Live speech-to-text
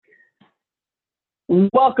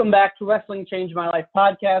Welcome back to Wrestling Changed My Life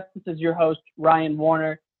podcast. This is your host, Ryan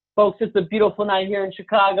Warner. Folks, it's a beautiful night here in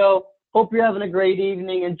Chicago. Hope you're having a great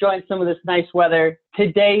evening, enjoying some of this nice weather.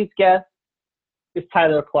 Today's guest is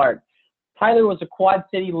Tyler Clark. Tyler was a Quad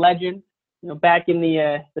City legend, back in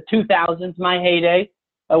the 2000s, my heyday,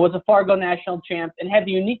 was a Fargo national champ, and had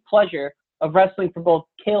the unique pleasure of wrestling for both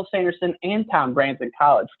Cael Sanderson and Tom Brands in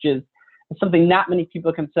college, which is something not many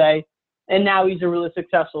people can say. And now he's a really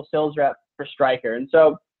successful sales rep for Stryker. And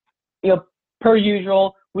so, per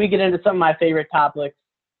usual, we get into some of my favorite topics: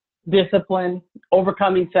 discipline,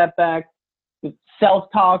 overcoming setbacks,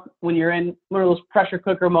 self-talk when you're in one of those pressure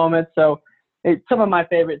cooker moments. So it's some of my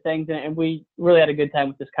favorite things, and we really had a good time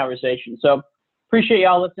with this conversation. So appreciate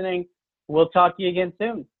y'all listening. We'll talk to you again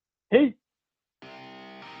soon. Peace.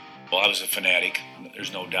 Well, I was a fanatic.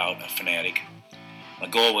 There's no doubt, a fanatic. My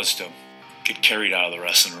goal was to get carried out of the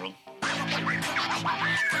wrestling room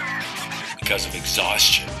because of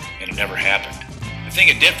exhaustion, and it never happened. The thing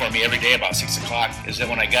it did for me every day about 6 o'clock is that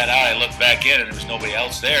when I got out, I looked back in and there was nobody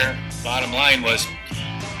else there. Bottom line was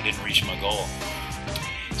I didn't reach my goal.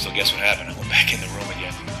 So guess what happened? I went back in the room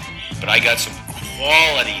again. But I got some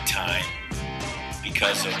quality time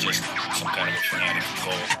because of just some kind of a fanatic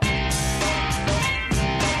goal.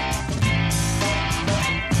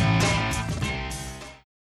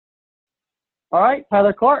 All right,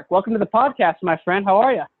 Tyler Clark, welcome to the podcast, my friend. How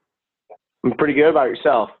are you? I'm pretty good. About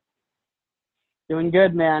yourself? Doing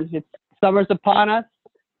good, man. It's summer's upon us.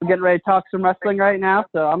 We're getting ready to talk some wrestling right now,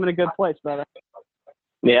 so I'm in a good place, brother.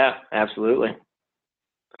 Yeah, absolutely.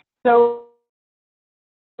 So,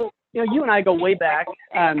 you and I go way back,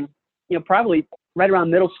 probably right around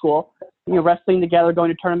middle school, wrestling together, going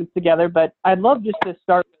to tournaments together. But I'd love just to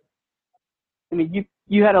start.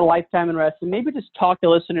 You had a lifetime in wrestling. Maybe just talk to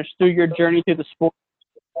listeners through your journey through the sport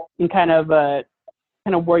and kind of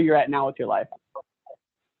where you're at now with your life.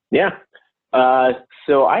 Yeah.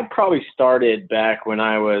 So I probably started back when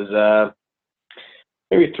I was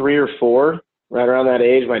maybe 3 or 4, right around that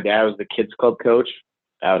age. My dad was the kids club coach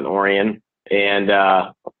out in Orion and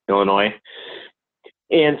Illinois.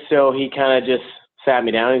 And so he kind of just sat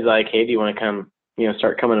me down. He's like, hey, do you want to come,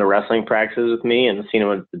 start coming to wrestling practices with me and seeing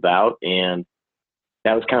what it's about? And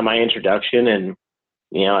that was kind of my introduction. And,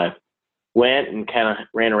 I went and kind of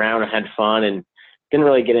ran around and had fun and didn't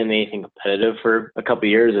really get into anything competitive for a couple of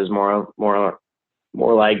years. It was more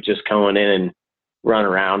like just going in and run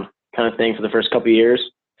around kind of thing for the first couple of years.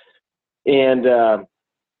 And,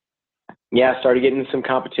 started getting into some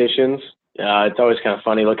competitions. It's always kind of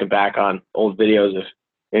funny looking back on old videos if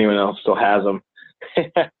anyone else still has them.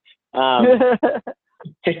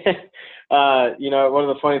 One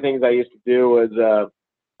of the funny things I used to do was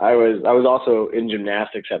I was also in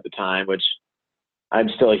gymnastics at the time, which I'm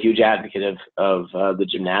still a huge advocate of the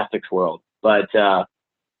gymnastics world. But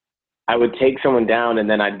I would take someone down and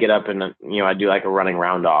then I'd get up and I'd do like a running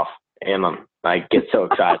round off, and I get so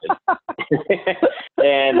excited.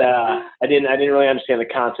 And I didn't really understand the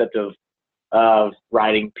concept of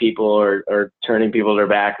riding people or turning people to their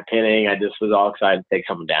back or pinning. I just was all excited to take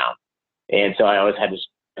someone down. And so I always had to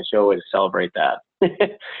show a way to celebrate that.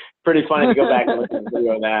 Pretty funny to go back and look at the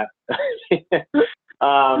video of that.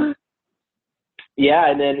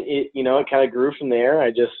 And then it kind of grew from there.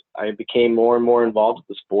 I became more and more involved with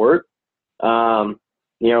the sport. My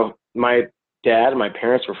dad and my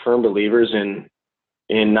parents were firm believers in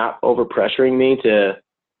not over pressuring me to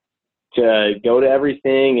go to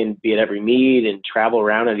everything and be at every meet and travel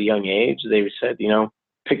around at a young age. They said,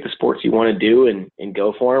 pick the sports you want to do and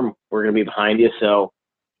go for them. We're going to be behind you. So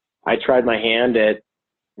I tried my hand at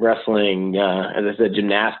wrestling, as I said,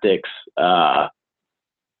 gymnastics,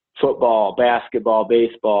 football, basketball,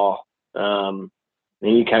 baseball, and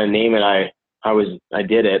you kind of name it. I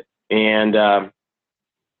did it. And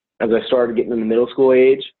as I started getting in the middle school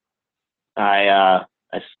age, I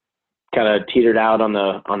kind of teetered out on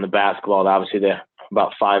the basketball. Obviously,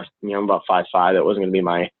 about 5'5". That wasn't going to be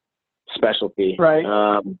my specialty. Right.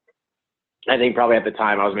 I think probably at the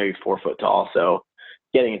time I was maybe 4 foot tall, so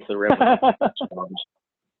getting into the rim was a challenge.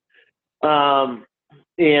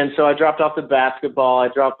 And so I dropped off the basketball. I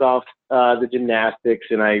dropped off the gymnastics,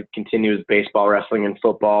 and I continued with baseball, wrestling, and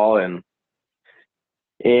football. And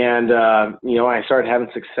I started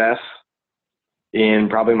having success in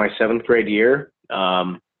probably my 7th grade year.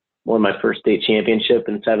 Won my first state championship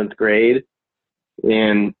in 7th grade,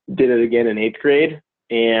 and did it again in 8th grade.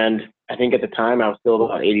 And I think at the time I was still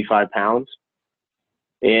about 85 pounds.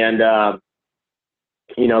 And,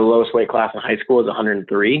 the lowest weight class in high school was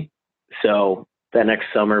 103. So that next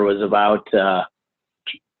summer was about trying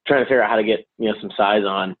to figure out how to get, some size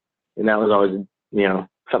on. And that was always,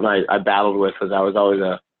 something I battled with because I was always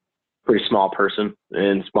a pretty small person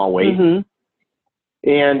in small weight.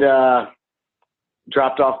 And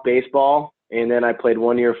dropped off baseball, and then I played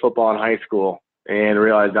 1 year of football in high school and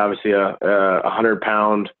realized obviously a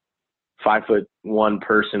 100-pound, 5'1"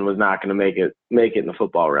 person was not going to make it in the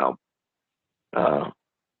football realm.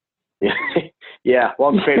 Yeah,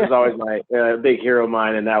 Walter Payton was always my big hero of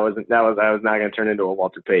mine, and I was not going to turn into a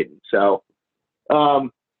Walter Payton. So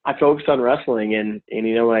I focused on wrestling, and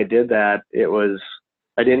when I did that,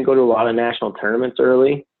 I didn't go to a lot of national tournaments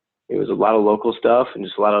early. It was a lot of local stuff and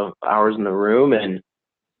just a lot of hours in the room, and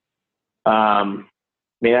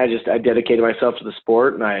I dedicated myself to the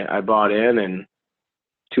sport, and I bought in and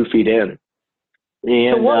 2 feet in.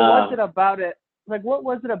 And so what was it about it? Like, what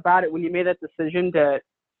was it about it when you made that decision to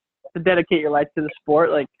dedicate your life to the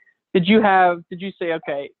sport? Like, did you say,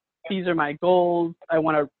 okay, these are my goals. I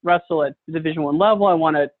want to wrestle at Division I level. I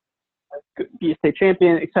want to be a state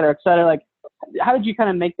champion, et cetera, et cetera. Like, how did you kind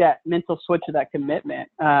of make that mental switch to that commitment?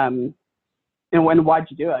 And why'd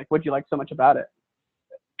you do it? Like, what'd you like so much about it?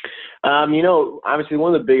 Obviously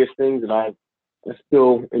one of the biggest things that I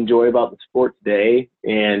still enjoy about the sport today,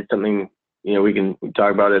 and something, we can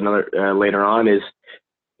talk about it later on, is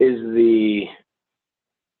the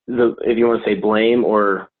if you want to say blame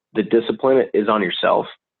or the discipline is on yourself.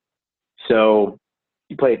 So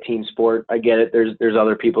you play a team sport. I get it. There's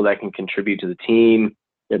other people that can contribute to the team.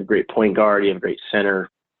 You have a great point guard. You have a great center,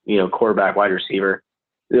 quarterback, wide receiver.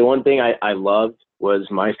 The one thing I loved was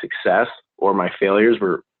my success or my failures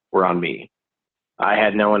were on me. I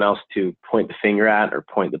had no one else to point the finger at or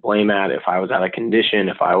point the blame at. If I was out of condition,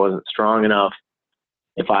 if I wasn't strong enough,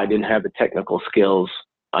 if I didn't have the technical skills,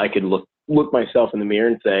 I could look myself in the mirror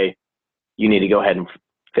and say, you need to go ahead and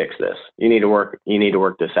fix this. You need to work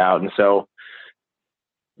this out. And so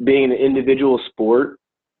being an individual sport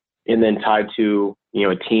and then tied to,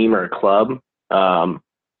 a team or a club,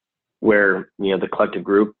 where, the collective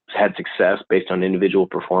group had success based on individual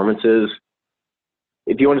performances.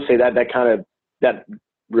 If you want to say that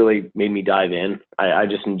really made me dive in. I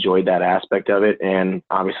just enjoyed that aspect of it. And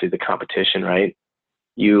obviously the competition, right?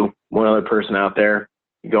 One other person out there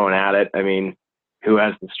going at it. I mean, who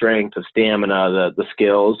has the strength, the stamina, the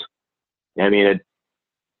skills? I mean,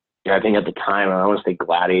 I think at the time, I want to say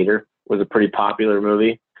Gladiator was a pretty popular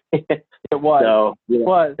movie. It was. So, it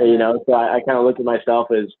was. So I kind of looked at myself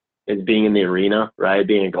as being in the arena, right?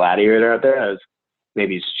 Being a gladiator out there. As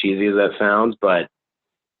maybe as cheesy as that sounds, but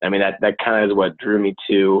I mean, that kind of is what drew me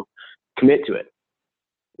to commit to it.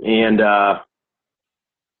 And I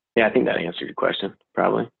think that answered your question,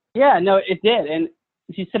 probably. Yeah, no, it did. And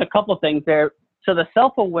you said a couple of things there. So the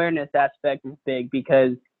self-awareness aspect is big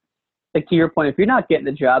because, like, to your point, if you're not getting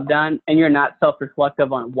the job done and you're not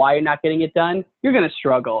self-reflective on why you're not getting it done, you're going to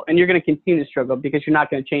struggle, and you're going to continue to struggle because you're not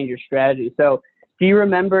going to change your strategy. So do you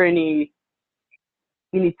remember any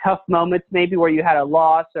tough moments maybe where you had a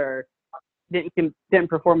loss or didn't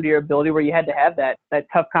perform to your ability, where you had to have that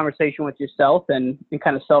tough conversation with yourself and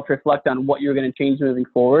kind of self-reflect on what you're going to change moving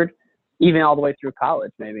forward, even all the way through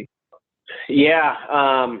college maybe? Yeah.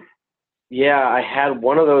 I had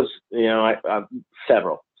one of those,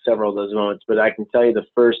 several of those moments, but I can tell you the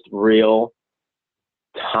first real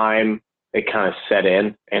time it kind of set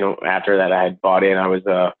in. And after that I had bought in. I was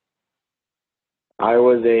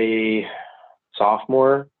a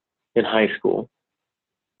sophomore in high school.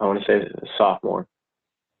 I want to say sophomore.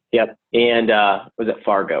 Yep. And was at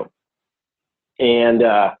Fargo. And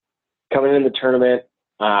coming in the tournament,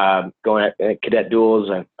 going at cadet duels.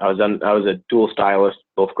 I was a dual stylist,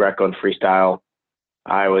 both Greco and freestyle.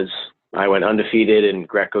 I went undefeated in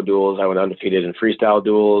Greco duels. I went undefeated in freestyle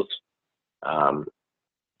duels. They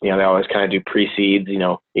always kind of do pre-seeds, even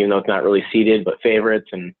though it's not really seeded, but favorites.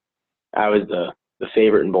 And I was the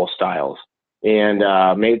favorite in both styles, and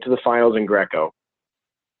made it to the finals in Greco.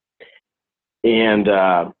 And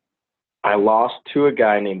I lost to a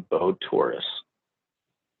guy named Bo Torres.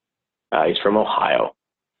 He's from Ohio.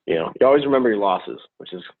 You always remember your losses,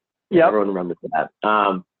 which is everyone remembers that.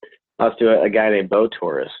 Lost to a guy named Bo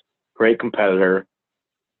Torres, great competitor.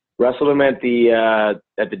 Wrestled him at the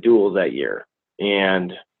duels that year,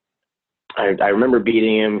 and I remember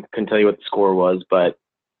beating him. Couldn't tell you what the score was, but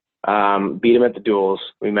beat him at the duels.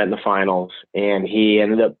 We met in the finals, and he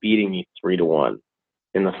ended up beating me 3-1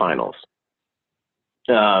 in the finals.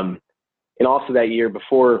 And also that year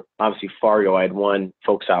before, obviously Fargo, I had won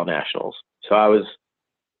Folk Style Nationals. So I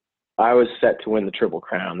was set to win the Triple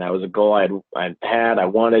Crown. That was a goal I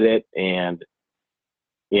wanted it. And,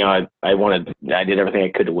 I did everything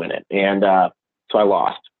I could to win it. And, so I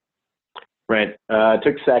lost, right?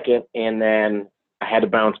 Took second, and then I had to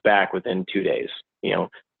bounce back within 2 days.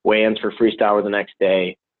 weigh-ins for freestyle were the next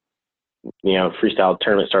day. Freestyle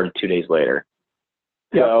tournament started 2 days later.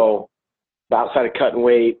 Yep. So outside of cutting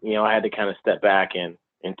weight, I had to kind of step back and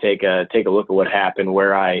take a look at what happened,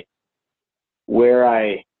 where I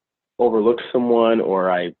overlooked someone,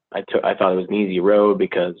 or I thought it was an easy road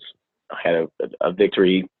because I had a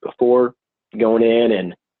victory before going in,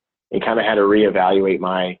 and kind of had to reevaluate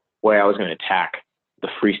my way I was going to attack the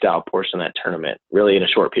freestyle portion of that tournament, really in a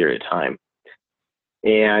short period of time.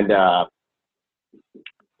 And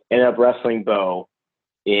ended up wrestling Bo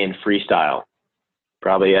in freestyle.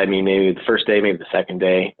 Probably, maybe the first day, maybe the second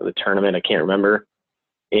day of the tournament. I can't remember.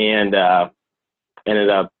 And ended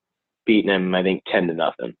up beating him, I think,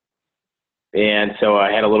 10-0. And so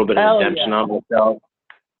I had a little bit of redemption on myself.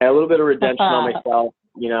 I had a little bit of redemption on myself,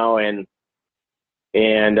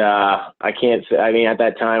 and I can't say, at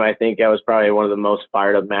that time, I think I was probably one of the most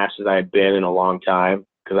fired up matches I had been in a long time,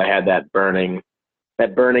 because I had that burning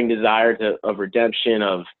desire of redemption,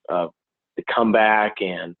 of the comeback,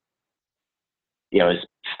 and it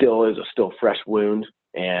still is a still fresh wound.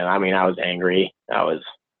 And I was angry. I was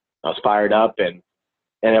fired up, and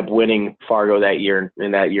ended up winning Fargo that year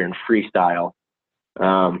in freestyle.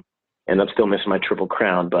 And I'm still missing my Triple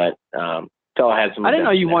Crown, but still I had some. I didn't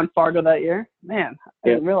know you won Fargo that year. Man, I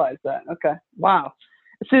didn't realize that. Okay, wow.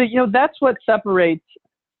 So that's what separates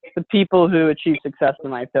the people who achieve success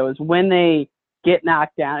in life, though, is when they get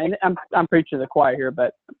knocked down. And I'm preaching to the choir here,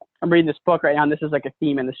 but I'm reading this book right now, and this is like a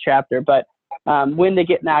theme in this chapter. But when they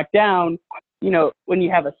get knocked down, when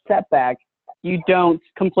you have a setback, you don't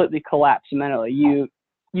completely collapse mentally.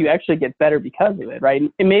 You actually get better because of it, right?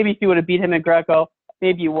 And maybe if you would have beat him in Greco,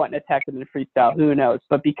 maybe you wouldn't attack him in freestyle. Who knows?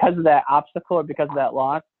 But because of that obstacle, or because of that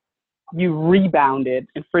loss, you rebounded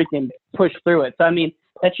and freaking pushed through it. So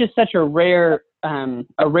that's just such a rare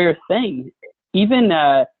thing. Even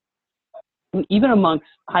amongst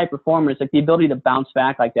high performers, like the ability to bounce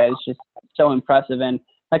back like that is just so impressive. And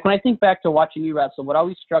like when I think back to watching you wrestle, what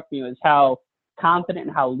always struck me was how confident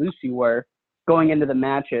and how loose you were going into the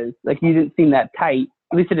matches. Like you didn't seem that tight.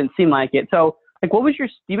 At least it didn't seem like it. So like, do you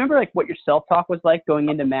remember like what your self-talk was like going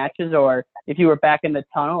into matches, or if you were back in the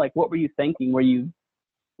tunnel, like what were you thinking? Were you,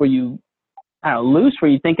 I don't know, loose? Were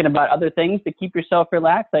you thinking about other things to keep yourself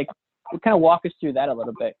relaxed? Like, kind of walk us through that a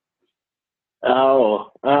little bit. I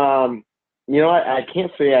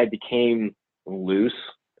can't say I became loose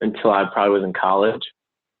until I probably was in college.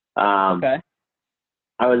 Okay.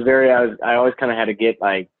 I always kind of had to get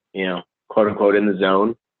like, quote unquote in the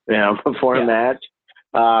zone, before a match.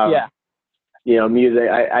 Music,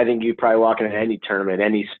 I think you probably walk into any tournament,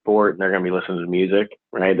 any sport, and they're going to be listening to music,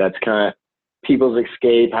 right? That's kind of people's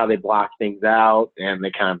escape, how they block things out, and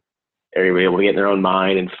they kind of are able to get in their own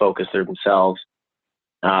mind and focus themselves.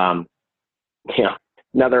 An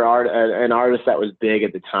artist that was big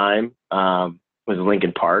at the time was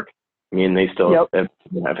Linkin Park. They still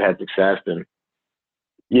have had success, and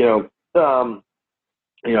the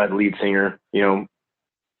lead singer,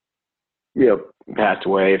 passed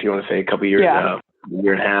away, if you want to say, a couple years ago, a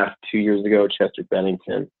year and a half, 2 years ago, Chester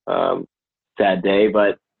Bennington. Sad day,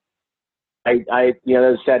 but that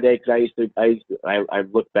was a sad day because I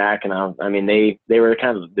look back and they were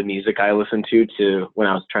kind of the music I listened to when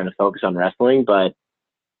I was trying to focus on wrestling, but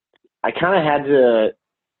I kind of had to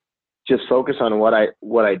just focus on what I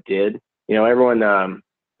did. Everyone,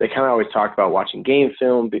 they kind of always talked about watching game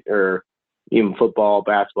film, or even football,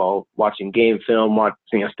 basketball, watching game film,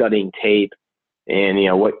 studying tape, and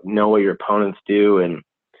what your opponents do, and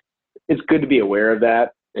it's good to be aware of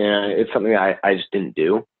that. And it's something I just didn't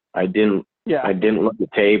do. I didn't look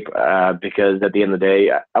at tape because at the end of the day,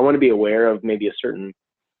 I want to be aware of maybe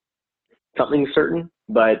something certain.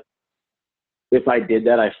 But if I did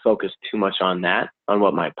that, I focused too much on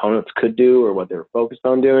what my opponents could do or what they were focused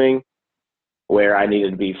on doing, where I needed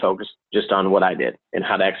to be focused just on what I did and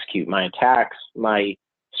how to execute my attacks, my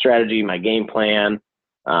strategy, my game plan.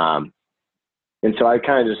 And so I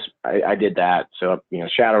kind of I did that. So,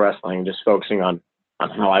 shadow wrestling, just focusing on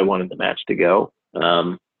how I wanted the match to go.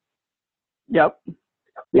 Yep.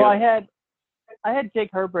 Well, I had Jake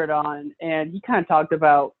Herbert on, and he kind of talked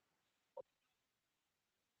about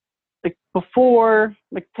like before,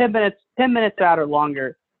 like 10 minutes out or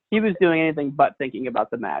longer, he was doing anything but thinking about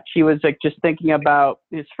the match. He was like just thinking about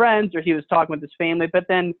his friends, or he was talking with his family. But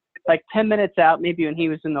then like 10 minutes out, maybe when he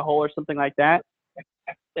was in the hole or something like that,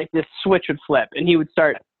 like this switch would flip and he would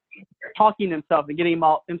start talking to himself and getting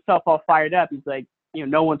himself all fired up. He's like,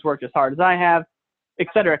 no one's worked as hard as I have, et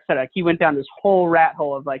cetera, et cetera. He went down this whole rat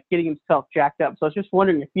hole of like getting himself jacked up. So I was just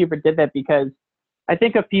wondering if you ever did that, because I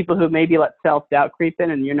think of people who maybe let self-doubt creep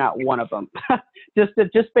in, and you're not one of them.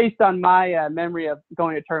 just based on my memory of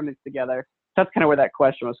going to tournaments together. That's kind of where that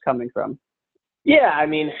question was coming from. Yeah, I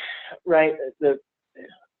mean, right.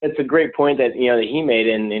 It's a great point that that he made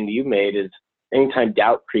and you made is anytime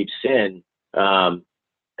doubt creeps in.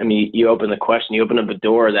 I mean, you open the question, you open up a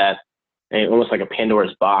door that almost like a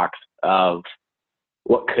Pandora's box of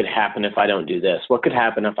what could happen if I don't do this? What could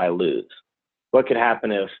happen if I lose? What could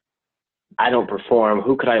happen if I don't perform?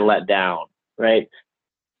 Who could I let down? Right?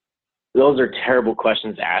 Those are terrible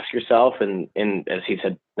questions to ask yourself. And as he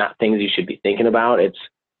said, not things you should be thinking about. It's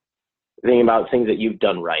thinking about things that you've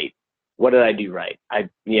done right. What did I do right? And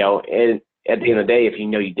at the end of the day, if you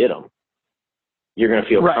know you did them, you're going to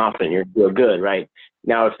feel confident. You're going to feel good, right?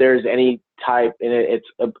 Now, if there's any type, and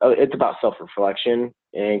it's about self-reflection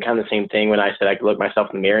and kind of the same thing when I said I could look myself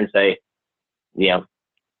in the mirror and say, you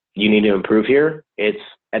need to improve here. It's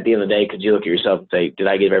at the end of the day, could you look at yourself and say, did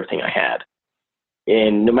I give everything I had?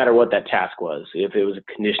 And no matter what that task was, if it was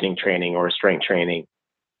a conditioning training or a strength training,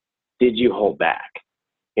 did you hold back?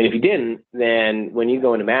 And if you didn't, then when you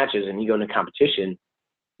go into matches and you go into competition,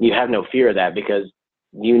 you have no fear of that because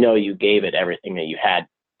you gave it everything that you had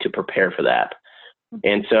to prepare for that.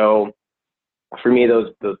 And so for me,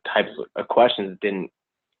 those types of questions didn't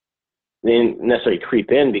necessarily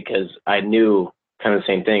creep in because I knew kind of the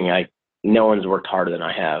same thing. No one's worked harder than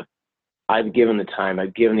I have. I've given the time,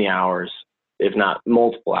 I've given the hours, if not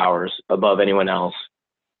multiple hours above anyone else.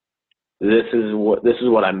 This is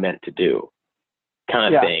what I'm meant to do,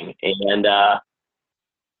 kind of thing. And at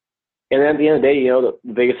the end of the day,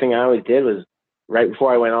 the biggest thing I always did was right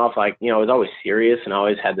before I went off, I was always serious and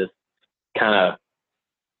always had this kind of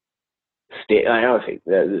state. I always say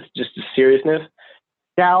this just a seriousness.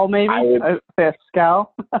 Scowl, maybe? A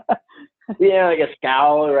scowl? Yeah, like a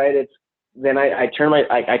scowl, right? Then I try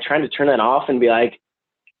to turn that off and be like,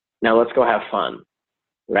 now let's go have fun,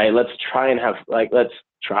 right? Let's try and let's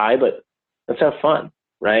try, but let's have fun,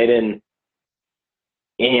 right? And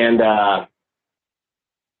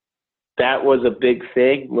that was a big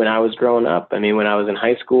thing when I was growing up. I mean, when I was in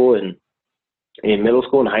high school and in middle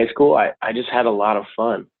school and high school, I just had a lot of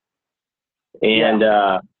fun. And,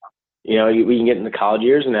 we can get into college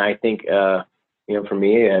years, and I think, for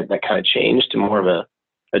me, that kind of changed to more of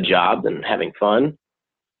a job than having fun.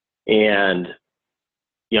 And,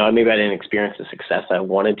 maybe I didn't experience the success I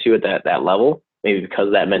wanted to at that level, maybe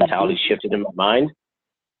because that mentality shifted in my mind.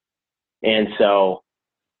 And so,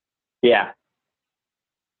 yeah.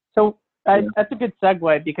 So that's a good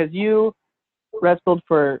segue because you wrestled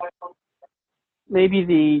for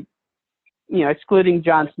maybe excluding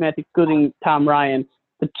John Smith, excluding Tom Ryan,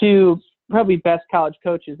 the two probably best college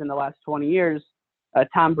coaches in the last 20 years,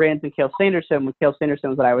 Tom Brands and Cael Sanderson, when Cael Sanderson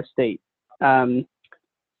was at Iowa State. Am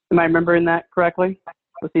I remembering that correctly?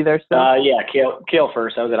 Was he there still? Yeah, Cael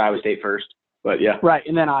first. I was at Iowa State first, but yeah. Right,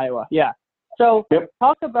 and then Iowa, yeah. So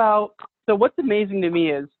talk about – so what's amazing to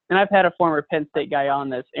me is, and I've had a former Penn State guy on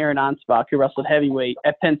this, Aaron Ansbach, who wrestled heavyweight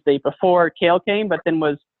at Penn State before Cael came, but then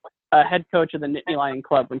was head coach of the Nittany Lion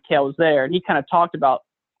Club when Cael was there. And he kind of talked about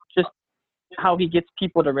just how he gets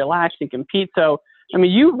people to relax and compete. So, I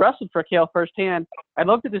mean, you wrestled for Cael firsthand. I'd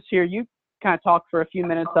love to just hear you kind of talk for a few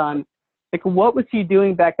minutes on, what was he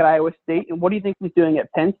doing back at Iowa State, and what do you think he's doing at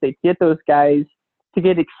Penn State to get those guys to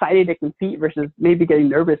get excited to compete versus maybe getting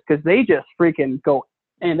nervous because they just freaking go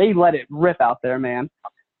and they let it rip out there, man.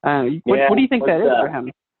 What do you think that is for him?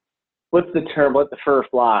 What's the term? Let the fur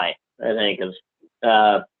fly, I think, is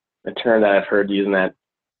a term that I've heard using that.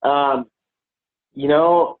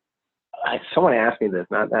 Someone asked me this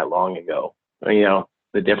not that long ago,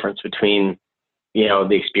 the difference between, the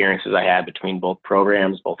experiences I had between both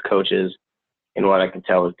programs, both coaches, and what I can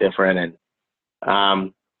tell is different.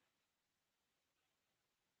 And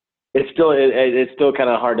it's still kind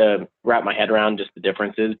of hard to wrap my head around just the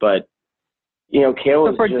differences, but Cael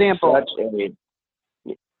was for example, such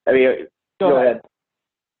go ahead.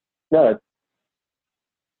 No.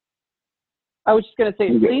 I was just going to say,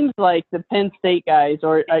 it seems like the Penn State guys,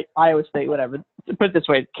 or Iowa State, whatever, to put it this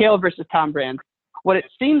way, Cael versus Tom Brands, what it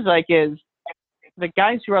seems like is the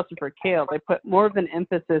guys who wrestle for Cael, they put more of an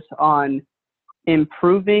emphasis on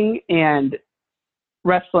improving and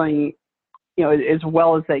wrestling, as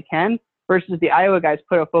well as they can, versus the Iowa guys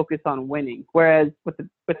put a focus on winning. Whereas with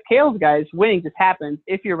Cael's guys, winning just happens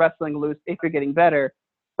if you're wrestling loose, if you're getting better.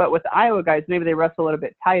 But with the Iowa guys, maybe they wrestle a little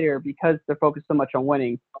bit tighter because they're focused so much on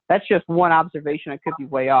winning. That's just one observation. I could be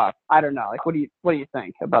way off. I don't know. What do you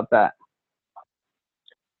think about that?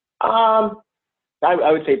 I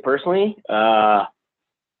would say personally,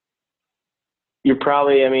 you're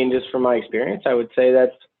probably, just from my experience, I would say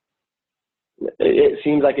it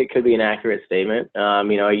seems like it could be an accurate statement.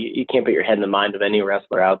 You can't put your head in the mind of any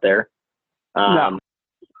wrestler out there. No.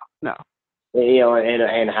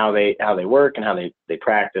 And how they work and how they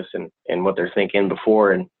practice and what they're thinking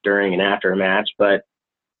before and during and after a match. But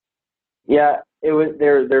yeah,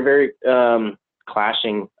 they're very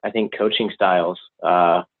clashing, I think, coaching styles.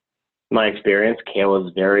 My experience, Kale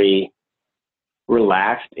was very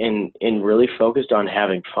relaxed and really focused on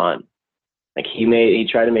having fun. Like he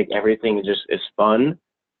tried to make everything just as fun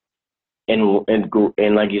and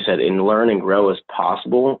like you said, and learn and grow as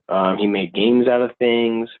possible. He made games out of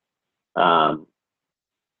things. I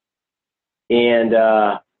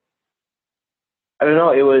don't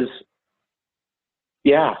know. It was,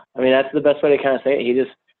 yeah. I mean, that's the best way to kind of say it.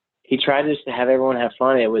 He tried just to have everyone have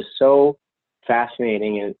fun. It was so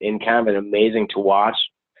fascinating and kind of amazing to watch.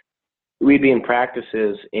 We'd be in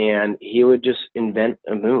practices and he would just invent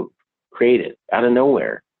a move, create it out of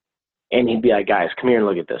nowhere. And he'd be like, guys, come here and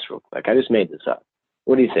look at this real quick. I just made this up.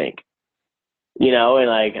 What do you think? And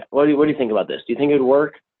like, what do you think about this? Do you think it would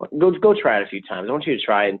work? Go try it a few times. I want you to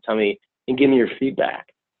try it and tell me and give me your feedback.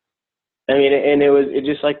 I mean, and it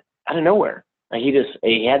just like out of nowhere. Like he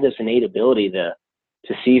had this innate ability to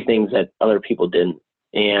see things that other people didn't.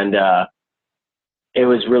 And it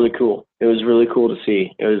was really cool. It was really cool to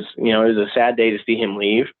see. It was a sad day to see him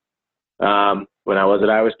leave. When I was at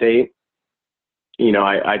Iowa State,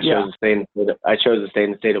 I chose to stay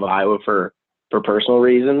in the state of Iowa for personal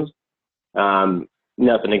reasons.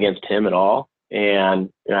 Nothing against him at all. And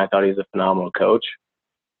I thought he was a phenomenal coach.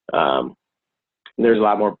 There's a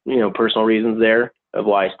lot more, personal reasons there of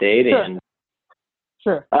why I stayed. Sure. And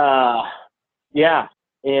sure. Yeah.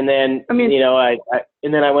 And then, and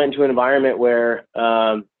then I went into an environment where,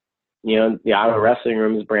 the Iowa wrestling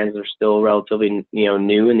rooms brands are still relatively,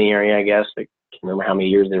 new in the area, I guess. I can't remember how many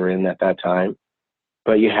years they were in at that time.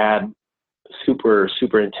 But you had super,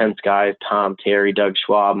 super intense guys, Tom Terry, Doug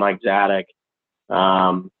Schwab, Mike Zadek.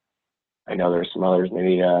 I know there's some others,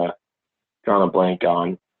 maybe drawing a blank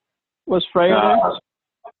on. Was Frayer there?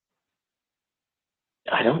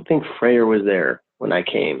 I don't think Frayer was there when I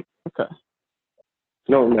came. Okay.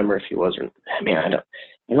 I don't remember if he was or I don't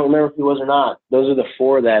remember if he was or not. Those are the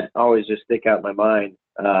four that always just stick out in my mind.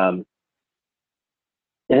 And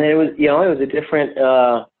it was, it was a different,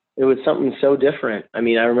 it was something so different. I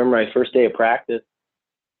mean, I remember my first day of practice.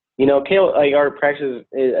 Kale, like our practices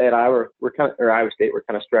at Iowa, Iowa State were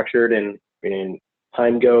kind of structured and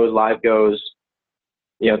time goes, live goes,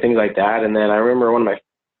 things like that. And then I remember one of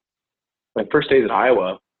my first days at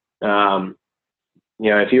Iowa.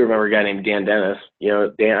 If you remember a guy named Dan Dennis,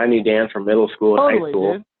 I knew Dan from middle school and high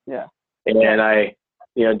school. Dude. Yeah. And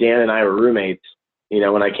Dan and I were roommates,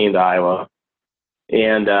 when I came to Iowa.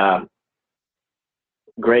 And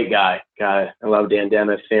great guy. God, I love Dan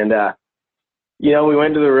Dennis. And, we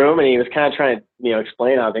went to the room and he was kind of trying to,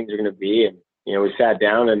 explain how things are going to be. And, we sat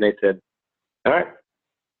down and they said, all right,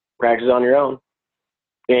 practice on your own.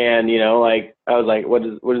 And, I was like, what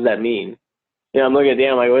does that mean? I'm looking at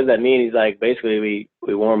Dan, I'm like, what does that mean? He's like, basically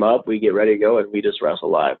we warm up, we get ready to go, and we just wrestle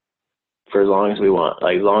live for as long as we want,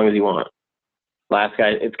 like as long as you want. Last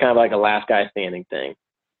guy, it's kind of like a last guy standing thing.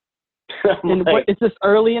 And like, is this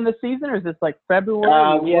early in the season or is this like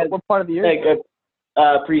February? Yeah, what part of the year? Like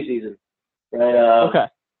preseason, right? Okay.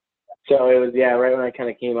 So it was, right when I kind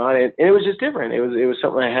of came on, and it was just different. It was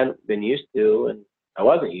something I hadn't been used to, and I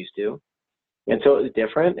wasn't used to, and so it was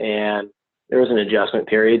different, and there was an adjustment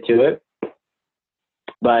period to it.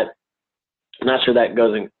 But I'm not sure that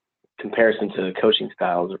goes in comparison to the coaching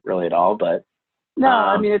styles really at all. But no,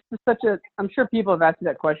 I mean, it's just I'm sure people have asked you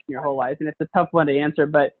that question your whole life, and it's a tough one to answer,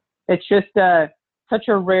 but it's just such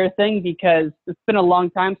a rare thing because it's been a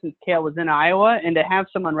long time since Kale was in Iowa, and to have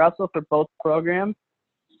someone wrestle for both programs,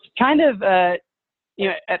 kind of, that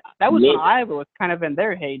was when Iowa was kind of in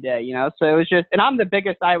their heyday, so it was just, and I'm the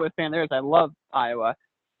biggest Iowa fan there is. I love Iowa.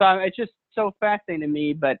 So it's just so fascinating to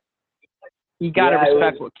me, but you got to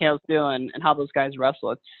respect what Kale's doing and how those guys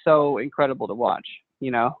wrestle. It's so incredible to watch,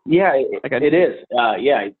 Yeah, it is.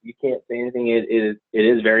 You can't say anything. It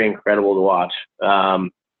is very incredible to watch.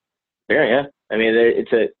 Yeah. I mean,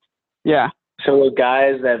 some of those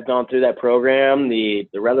guys that have gone through that program, the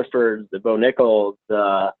Rutherfords, the Bo Nichols,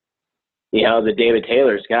 the David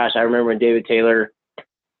Taylors. Gosh, I remember when David Taylor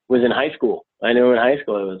was in high school. I knew him in high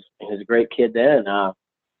school. He was a great kid then.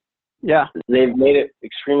 Yeah. They've made it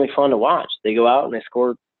extremely fun to watch. They go out and they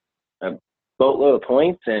score a boatload of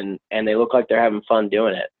points, and they look like they're having fun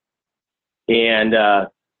doing it. And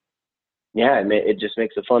it just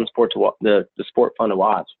makes a fun sport to the sport fun to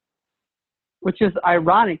watch. Which is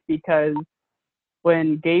ironic because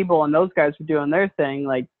when Gable and those guys were doing their thing,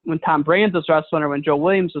 like when Tom Brands was wrestling or when Joe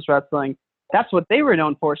Williams was wrestling, that's what they were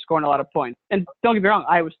known for, scoring a lot of points. And don't get me wrong,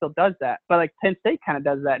 Iowa still does that. But like Penn State kind of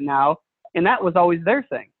does that now. And that was always their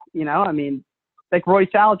thing. You know, I mean, like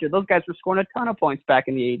Royce Alger, those guys were scoring a ton of points back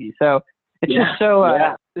in the 80s. So it's just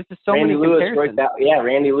so, there's just so Randy many Lewis, comparisons.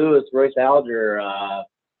 Randy Lewis, Royce Alger,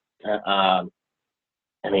 I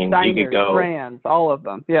mean, Steiner, you could go. Brands, all of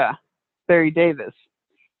them. Yeah. Barry Davis.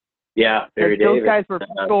 Yeah, Barry Davis. Those guys were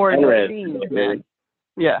scoring machines, man.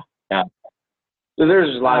 Yeah. Yeah. So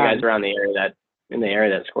there's a lot of guys around the area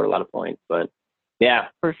that scored a lot of points, but yeah.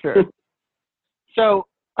 For sure. So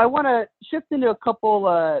I want to shift into a couple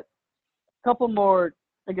more,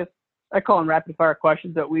 I guess I call them rapid fire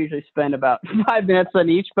questions that we usually spend about 5 minutes on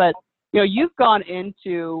each, but you know, you've gone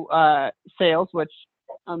into sales, which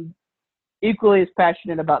I'm equally as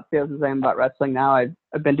passionate about sales as I am about wrestling now.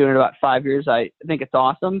 I've been doing it about 5 years. I think it's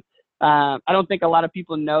awesome. I don't think a lot of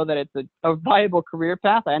people know that it's a viable career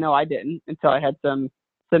path. I know I didn't until I had some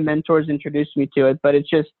mentors introduce me to it, but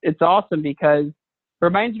it's awesome because it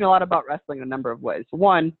reminds me a lot about wrestling in a number of ways.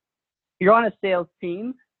 One, you're on a sales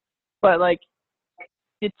team, but like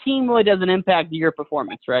the team really doesn't impact your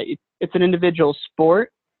performance, right? It's an individual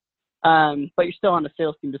sport, but you're still on a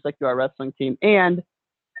sales team just like you are a wrestling team. And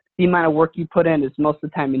the amount of work you put in is most of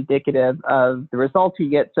the time indicative of the results you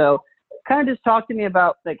get. So kind of just talk to me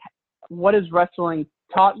about like what has wrestling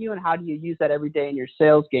taught you and how do you use that every day in your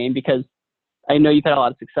sales game? Because I know you've had a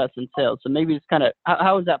lot of success in sales. So maybe just kind of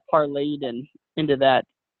how is that parlayed into that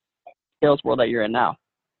sales world that you're in now?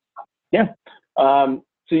 Yeah.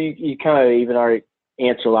 So you kind of even already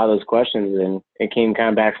answered a lot of those questions, and it came kind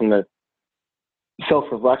of back from the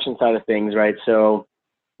self-reflection side of things, right? So,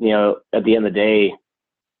 you know, at the end of the day,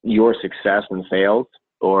 your success in sales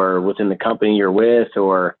or within the company you're with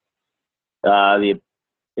or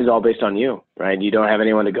is all based on you, right? You don't have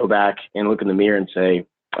anyone to go back and look in the mirror and say,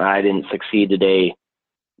 I didn't succeed today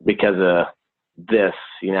because of this,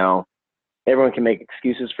 you know. Everyone can make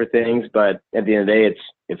excuses for things, but at the end of the day,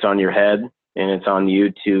 it's on your head and it's on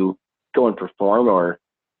you to go and perform or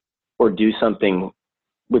do something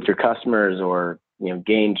with your customers or, you know,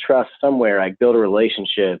 gain trust somewhere, like build a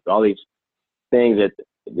relationship, all these things that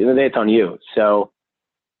at the end of the day, it's on you. So,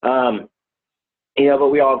 you know, but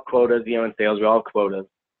we all have quotas, you know, in sales, we all have quotas.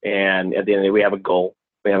 And at the end of the day, we have a goal.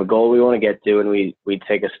 We have a goal we want to get to, and we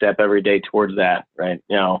take a step every day towards that, right?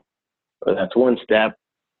 You know, whether that's one step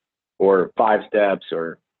or 5 steps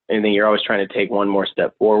or anything, you're always trying to take one more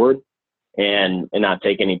step forward and not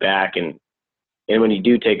take any back. And when you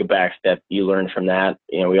do take a back step, you learn from that.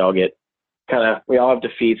 You know, we all have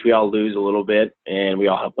defeats, we all lose a little bit, and we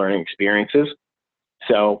all have learning experiences.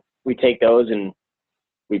 So we take those and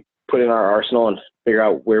we put in our arsenal and figure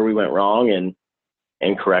out where we went wrong and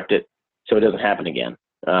correct it so it doesn't happen again.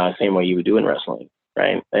 Same way you would do in wrestling,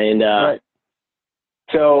 right? And Right.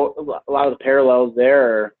 So a lot of the parallels there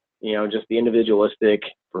are, you know, just the individualistic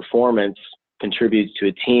performance contributes to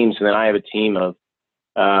a team. So then I have a team of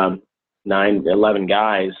 11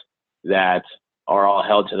 guys that are all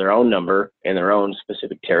held to their own number in their own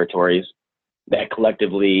specific territories that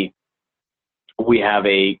collectively we have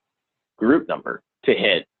a group number to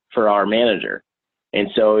hit for our manager. And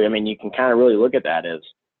so, I mean, you can kind of really look at that as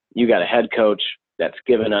you got a head coach that's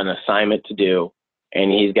given an assignment to do,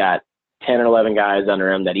 and he's got 10 or 11 guys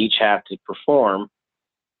under him that each have to perform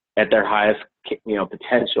at their highest, you know,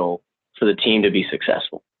 potential for the team to be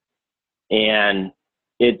successful. And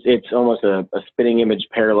it's almost a spitting image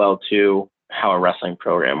parallel to how a wrestling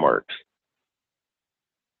program works.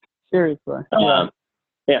 Seriously.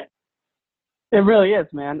 Yeah. It really is,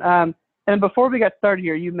 man. And before we got started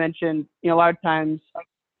here, you mentioned, you know, a lot of times,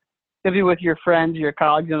 maybe with your friends, your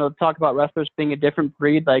colleagues, you know, talk about wrestlers being a different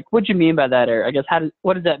breed. Like, what do you mean by that, Eric? I guess,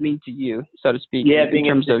 what does that mean to you, so to speak, in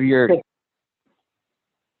terms of your...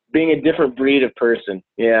 Being a different breed of person,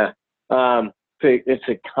 yeah. It's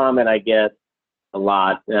a comment I get a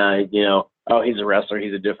lot, you know, oh, he's a wrestler,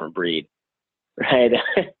 he's a different breed, right?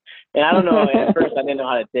 And I don't know, at first I didn't know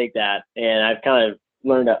how to take that, and I've kind of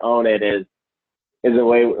learned to own it as a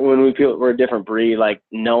way, when we feel we're a different breed, like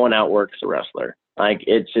no one outworks the wrestler. Like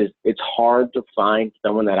it's hard to find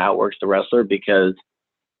someone that outworks the wrestler because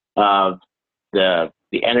of the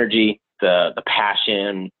energy, the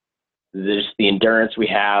passion, the endurance we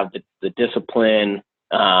have, the discipline,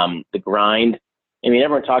 the grind. I mean,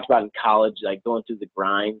 everyone talks about in college, like going through the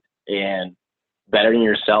grind and bettering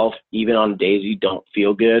yourself, even on days you don't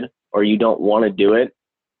feel good or you don't want to do it,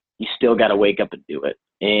 you still got to wake up and do it.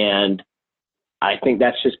 And I think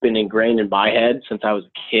that's just been ingrained in my head since I was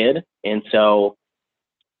a kid. And so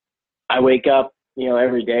I wake up, you know,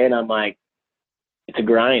 every day and I'm like, it's a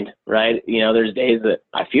grind, right? There's days that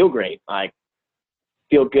I feel great, like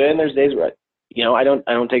feel good, and there's days where I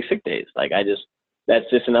don't take sick days. Like that's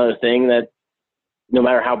just another thing that no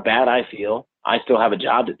matter how bad I feel, I still have a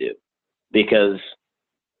job to do because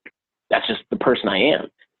that's just the person I am.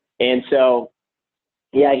 And so,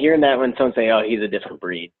 yeah, hearing that when someone say, "Oh, he's a different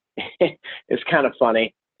breed," it's kind of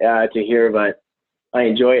funny to hear, but I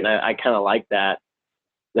enjoy it, and I kind of like that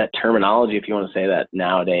terminology, if you want to say that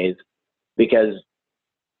nowadays, because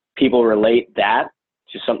people relate that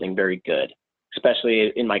to something very good,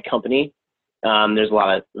 especially in my company. There's a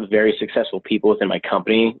lot of very successful people within my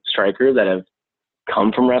company, Stryker, that have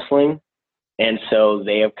come from wrestling. And so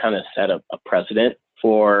they have kind of set a precedent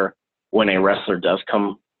for when a wrestler does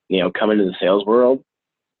come into the sales world.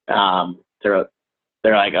 They're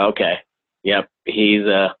like, okay, yep, he's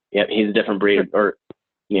a different breed, or,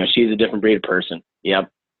 she's a different breed of person. Yep.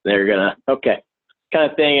 They're gonna, okay, kind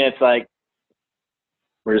of thing. And it's like,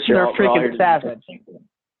 we're just they're freaking savage.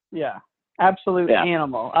 Yeah. Absolute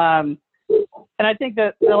animal. And I think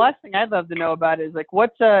that the last thing I'd love to know about is like,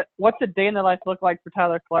 what's a day in the life look like for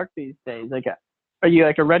Tyler Clark these days? Like, are you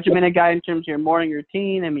like a regimented guy in terms of your morning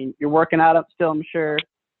routine? I mean, you're working out up still, I'm sure,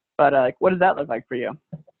 but like, what does that look like for you?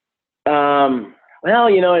 Well,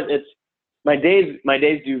 it's my days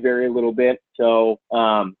do vary a little bit. So,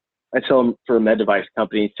 I sell for a med device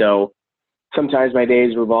company. So sometimes my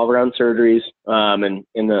days revolve around surgeries, and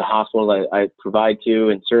in the hospital I provide to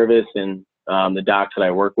and service, and the docs that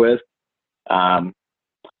I work with.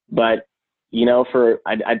 But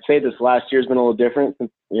I'd say this last year's been a little different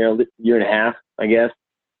since, year and a half, I guess.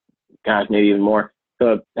 Gosh, maybe even more.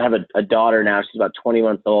 So I have a daughter now. She's about 20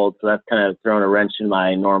 months old. So that's kind of thrown a wrench in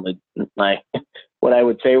my what I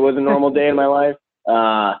would say was a normal day in my life.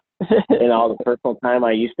 And all the personal time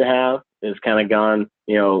I used to have is kind of gone,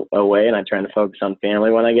 away, and I'm trying to focus on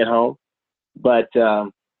family when I get home. But,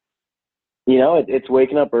 it's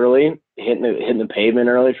waking up early, hitting the pavement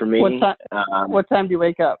early for me. What time do you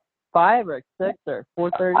wake up? 5 or 6 or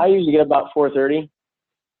 4:30? I usually get about 4:30.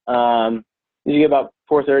 Usually get about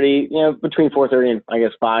 4:30, between 4:30 and I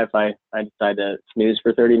guess 5 if I decide to snooze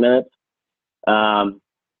for 30 minutes.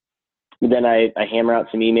 Then I hammer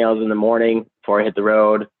out some emails in the morning before I hit the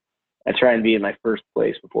road. I try and be in my first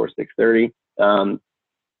place before 6:30.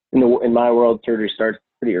 In my world, surgery starts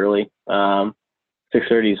pretty early,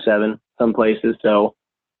 6:30 to 7 some places. So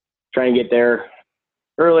try and get there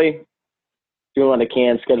early, doing what I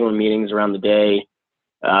can, scheduling meetings around the day.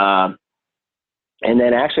 And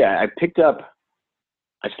then actually I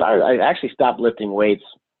actually stopped lifting weights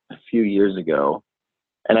a few years ago,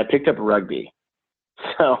 and I picked up rugby.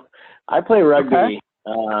 So I play rugby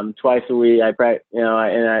twice a week. Then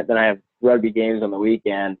I have rugby games on the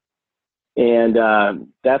weekend, and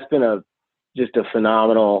that's been just a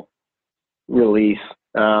phenomenal release,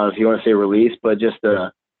 if you want to say release, but just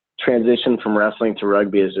the transition from wrestling to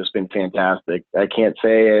rugby has just been fantastic. I can't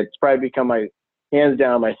say it's probably become hands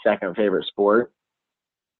down my second favorite sport,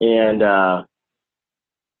 and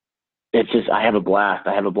it's just I have a blast.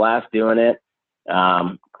 I have a blast doing it.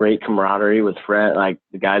 Great camaraderie with friends, like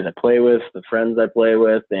the guys I play with, the friends I play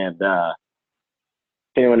with, and if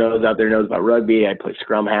anyone knows out there knows about rugby, I play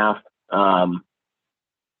scrum half.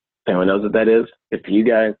 If anyone knows what that is, good for you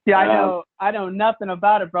guys. Yeah, I know nothing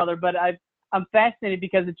about it, brother, but I'm fascinated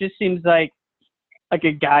because it just seems like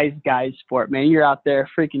a guy's sport, man. You're out there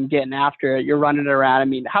freaking getting after it. You're running around. I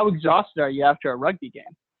mean, how exhausted are you after a rugby game?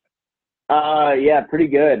 Yeah, pretty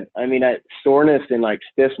good. I mean, soreness and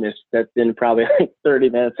stiffness, that's in probably 30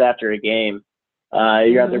 minutes after a game.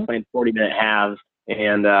 You're out there playing 40-minute halves,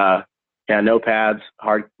 and no pads,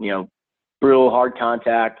 hard, brutal, hard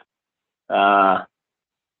contact.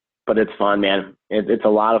 But it's fun, man. It's a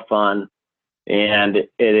lot of fun, and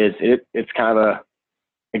it's kind of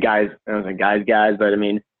a guys, I don't know, guys, but I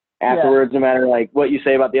mean, afterwards, no matter what you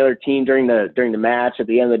say about the other team during the match, at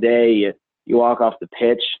the end of the day, you walk off the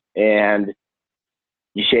pitch and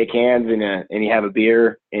you shake hands and you have a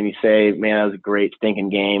beer and you say, man, that was a great stinking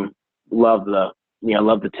game. Love the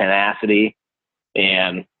tenacity,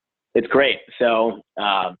 and it's great. So,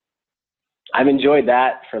 I've enjoyed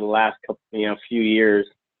that for the last few years,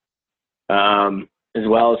 as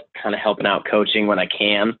well as kind of helping out coaching when I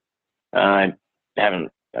can. I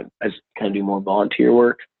just kind of do more volunteer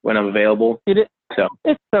work when I'm available. It's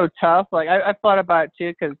so tough. I thought about it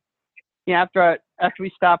too, because after we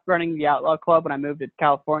stopped running the Outlaw Club when I moved to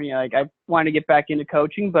California, I wanted to get back into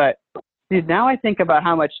coaching, but dude, now I think about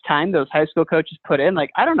how much time those high school coaches put in.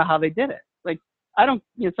 I don't know how they did it. I don't,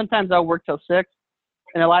 sometimes I'll work till 6,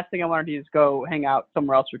 and the last thing I want to do is go hang out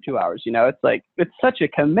somewhere else for 2 hours. It's such a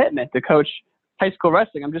commitment to coach high school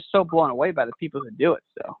wrestling. I'm just so blown away by the people who do it.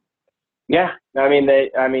 So. Yeah,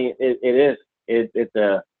 it is.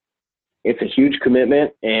 It's a huge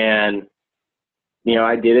commitment, and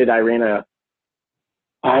I did it.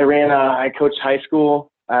 I coached high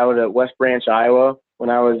school out at West Branch, Iowa, when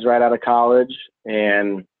I was right out of college,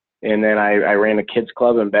 and then I ran a kids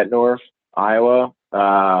club in Bettendorf, Iowa,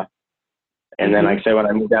 and then like I said, when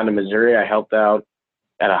I moved down to Missouri, I helped out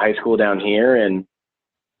at a high school down here, and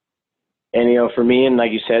for me, and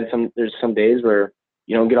like you said, there's some days where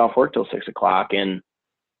you don't get off work till 6 o'clock, and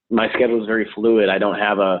my schedule is very fluid. I don't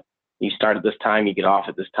have you start at this time, you get off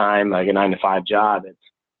at this time, like a 9-to-5 job.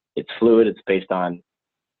 It's fluid. It's based on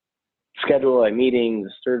schedule, like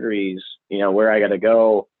meetings, surgeries, where I got to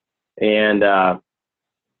go. And, at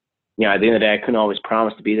the end of the day, I couldn't always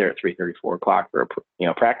promise to be there at 3:30, 4 o'clock for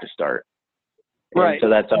a practice start. Right. And so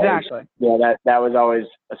that's always, exactly. That was always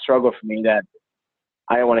a struggle for me, that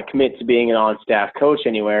I didn't want to commit to being an on-staff coach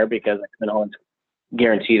anywhere because I couldn't always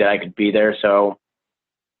guarantee that I could be there. So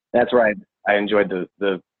that's where I enjoyed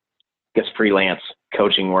the freelance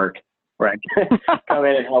coaching work, where I come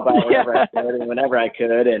in and help out whenever I could and whenever I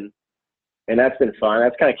could. And that's been fun.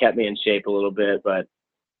 That's kind of kept me in shape a little bit, but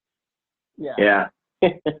yeah.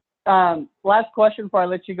 Last question before I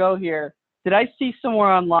let you go here. Did I see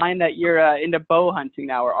somewhere online that you're into bow hunting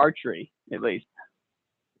now, or archery at least?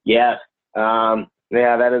 Yes.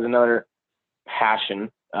 That is another passion.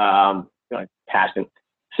 Passion.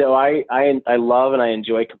 So I love and I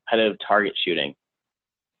enjoy competitive target shooting.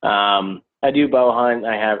 I do bow hunt.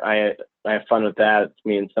 I have fun with that.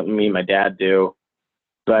 It's something me and my dad do.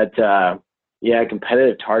 But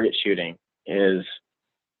competitive target shooting is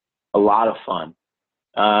a lot of fun.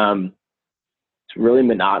 It's really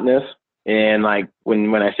monotonous, and like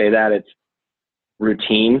when I say that, it's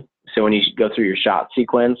routine. So when you go through your shot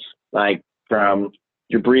sequence, like from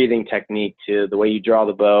your breathing technique to the way you draw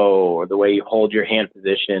the bow, or the way you hold your hand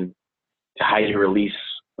position, to how you release.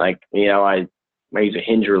 Like, I use a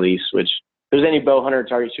hinge release, which if there's any bow hunter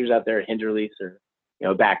target shooters out there, a hinge release or,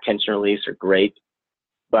 back tension release are great.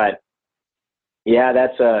 But yeah,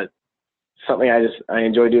 that's something I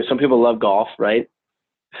enjoy doing. Some people love golf, right?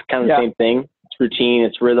 It's kind of the same thing. It's routine,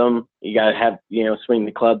 it's rhythm. You got to have, swing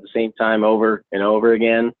the club at the same time over and over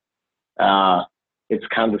again. It's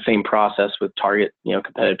kind of the same process with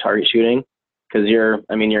competitive target shooting, because you're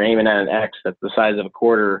aiming at an X that's the size of a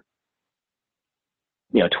quarter,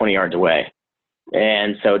 20 yards away.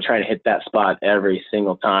 And so trying to hit that spot every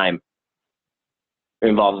single time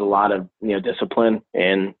involves a lot of, discipline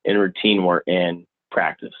and routine work and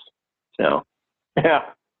practice. So,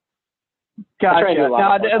 yeah. Gotcha. I try to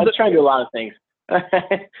do a lot of things.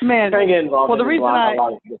 Man, trying to get involved.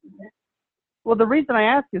 Well, the reason I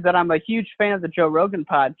ask is that I'm a huge fan of the Joe Rogan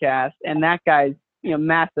podcast, and that guy's,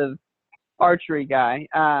 massive archery guy.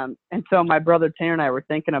 And so my brother Tanner and I were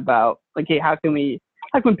thinking about, like, hey, how can we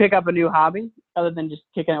pick up a new hobby other than just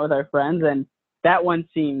kicking it with our friends? And that one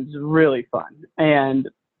seems really fun. And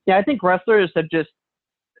I think wrestlers have just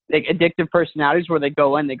like addictive personalities where they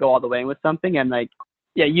go all the way in with something, and like,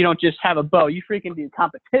 you don't just have a bow, you freaking do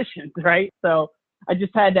competitions, right? So I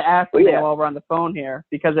just had to ask while we're on the phone here,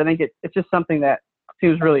 because I think it's just something that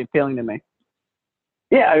seems really appealing to me.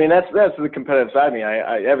 Yeah, that's the competitive side of me.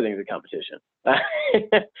 Everything's a competition.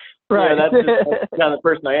 Right. That's kind of the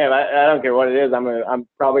person I am. I don't care what it is. I'm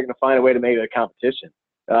probably going to find a way to make it a competition.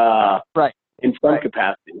 Right. In some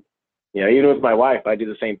capacity. Even with my wife, I do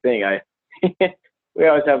the same thing. We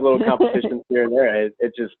always have little competitions here and there.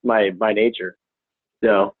 It's just my nature.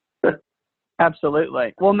 So.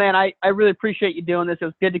 Absolutely. Well, man, I really appreciate you doing this. It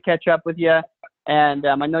was good to catch up with you. And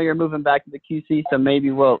I know you're moving back to the QC, so maybe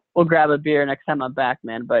we'll grab a beer next time I'm back,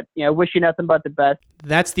 man. But, wish you nothing but the best.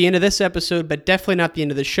 That's the end of this episode, but definitely not the end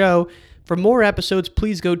of the show. For more episodes,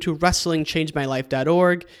 please go to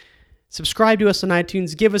wrestlingchangemylife.org. Subscribe to us on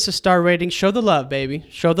iTunes. Give us a star rating. Show the love, baby.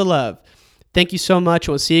 Show the love. Thank you so much.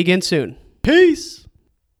 We'll see you again soon. Peace.